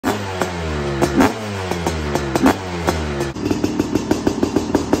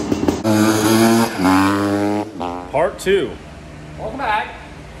Part 2. Welcome back.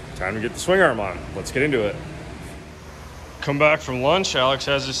 Time to get the swing arm on. Let's get into it. Come back from lunch. Alex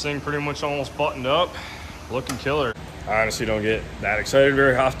has this thing pretty much almost buttoned up. Looking killer. I honestly don't get that excited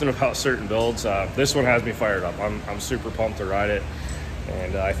very often about certain builds. This one has me fired up. I'm super pumped to ride it.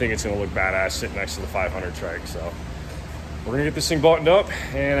 And I think it's going to look badass sitting next to the 500 trike. So we're going to get this thing buttoned up.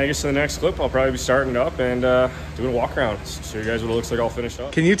 And I guess in the next clip, I'll probably be starting it up and doing a walk around. Show you guys what it looks like all finished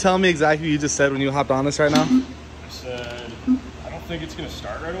up. Can you tell me exactly what you just said when you hopped on this right now? I said, I don't think it's going to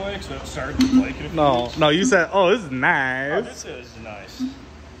start right away because we haven't started the bike in a few weeks. No, you said, oh, this is nice. Oh, this is nice.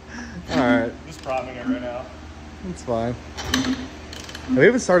 All right. Just propping it right now. It's fine. We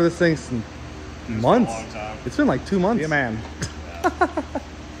haven't started this thing since months. It's been a long time. It's been like 2 months. Yeah, man. Yeah.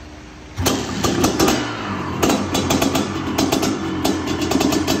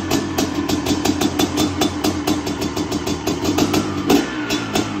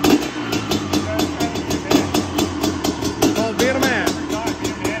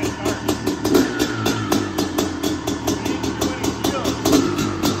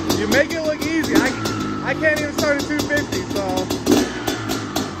 Make it look easy. I can't even start at 250, so.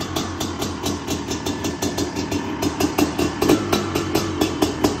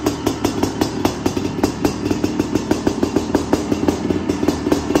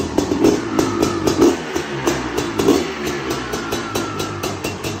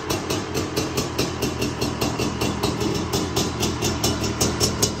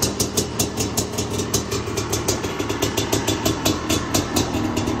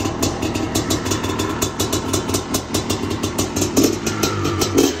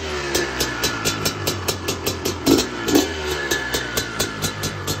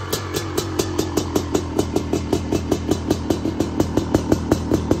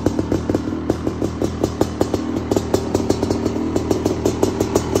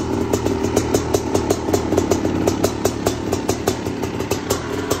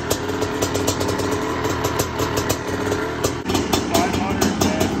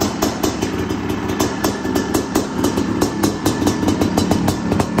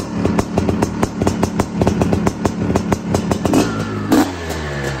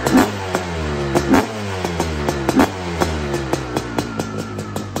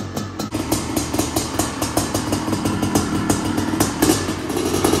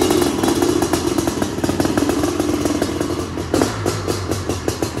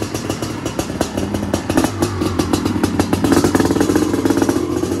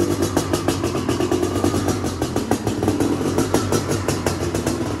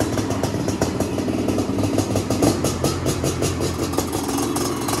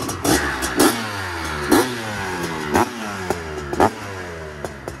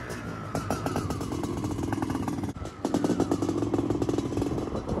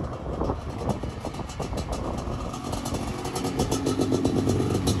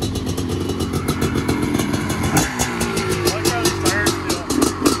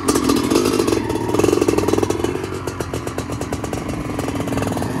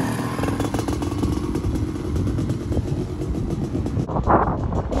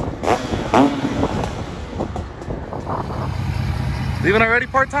 Leaving already,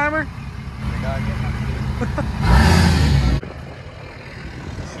 part-timer? This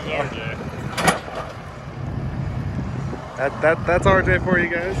is RJ. That's RJ for you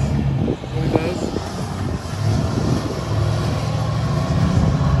guys. That's what he does.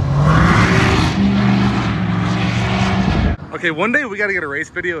 Okay, one day we gotta get a race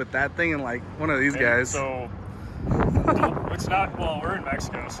video with that thing and like one of these guys. So it's not, well, we're in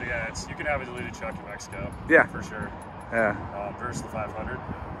Mexico, so yeah, you can have a deleted truck in Mexico. Yeah. For sure. Yeah. Versus the 500.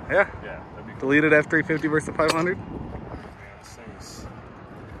 Yeah. Yeah, that'd be cool. Deleted F350 versus the 500. Man, this thing's,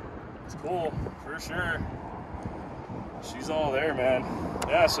 it's cool, for sure. She's all there, man.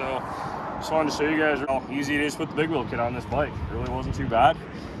 Yeah, so just wanted to show you guys how easy it is to put the big wheel kit on this bike. It really wasn't too bad.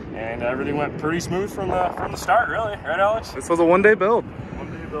 And everything went pretty smooth from the start, really. Right, Alex? This was a one-day build.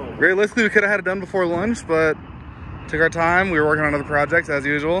 One-day build. Realistically, we could have had it done before lunch, but took our time. We were working on other projects, as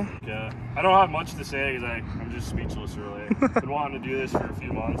usual. Yeah. I don't have much to say because I'm just speechless, really. Been wanting to do this for a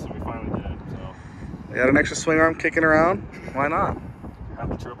few months, and we finally did it, so. We had an extra swing arm kicking around. Why not? Have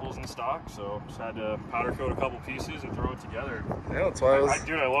the triples in stock, so just had to powder coat a couple pieces and throw it together. Yeah, that's why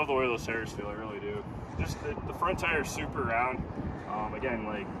Dude, I love the way those tires feel, I really do. Just the front tire is super round. Again,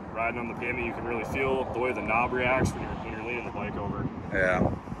 like riding on the pavement, you can really feel the way the knob reacts when you're leaning the bike over.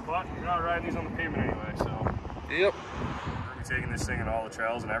 Yeah. But you're not riding these on the pavement anyway, so. Yep. We're taking this thing on all the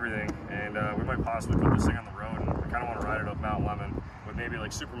trails and everything, and we might possibly put this thing on the road, and we kind of want to ride it up Mount Lemon with maybe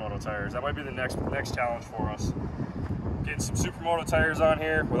like supermoto tires. That might be the next challenge for us. Getting some supermoto tires on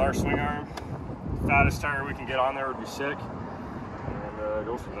here with our swing arm, fattest tire we can get on there would be sick. And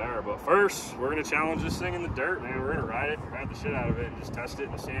go from there. But first, we're gonna challenge this thing in the dirt, man. We're gonna ride the shit out of it, and just test it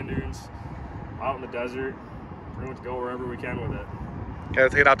in the sand dunes, out in the desert. Pretty much go wherever we can with it. Gotta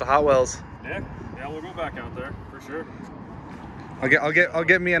take it out to Hot Wheels. Yeah, we'll go back out there for sure. I'll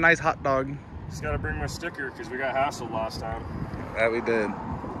get me a nice hot dog. Just gotta bring my sticker because we got hassled last time. That we did.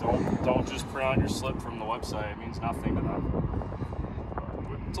 Don't just print out your slip from the website. It means nothing to them.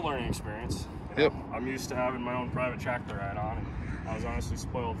 It's a learning experience. Yep. I'm used to having my own private track to ride on, and I was honestly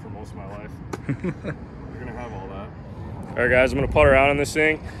spoiled for most of my life. We're gonna have all that. All right, guys, I'm gonna putt around on this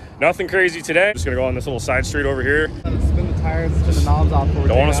thing. Nothing crazy today. Just gonna go on this little side street over here. Spin the tires, spin the knobs off.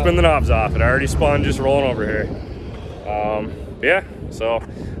 Don't want to spin the knobs off. It already spun just rolling over here. Yeah, so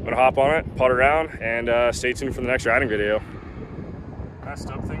I'm gonna hop on it, putt around, and stay tuned for the next riding video.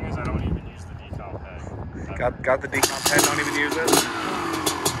 Messed up thing is I don't even use the decomp head. Got the decomp head, don't even use it.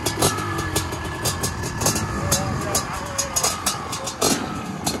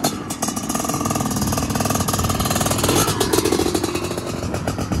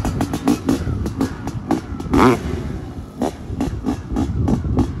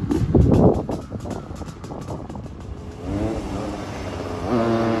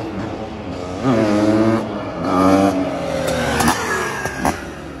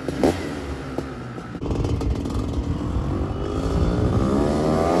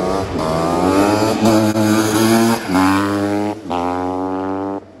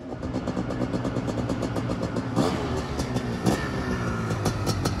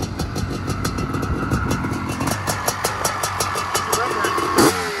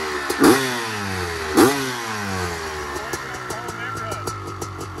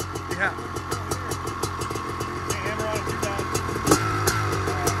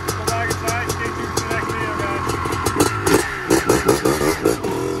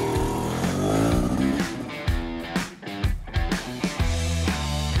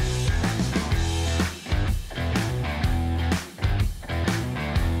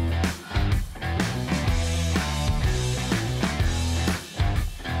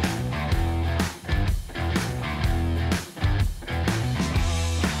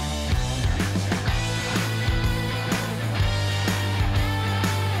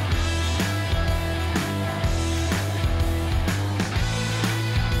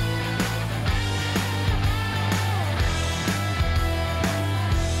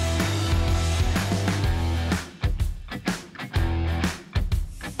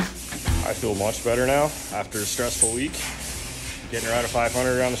 I feel much better now after a stressful week. Getting her out of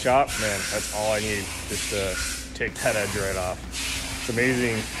 500 around the shop, man, that's all I need just to take that edge right off. It's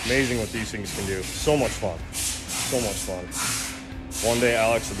amazing what these things can do. So much fun, so much fun. One day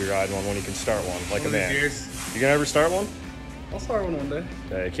Alex will be riding one when he can start one, like a man. You gonna ever start one? I'll start one day.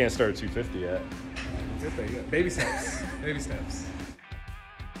 Yeah, you can't start a 250 yet. Good thing. Baby steps. Baby steps.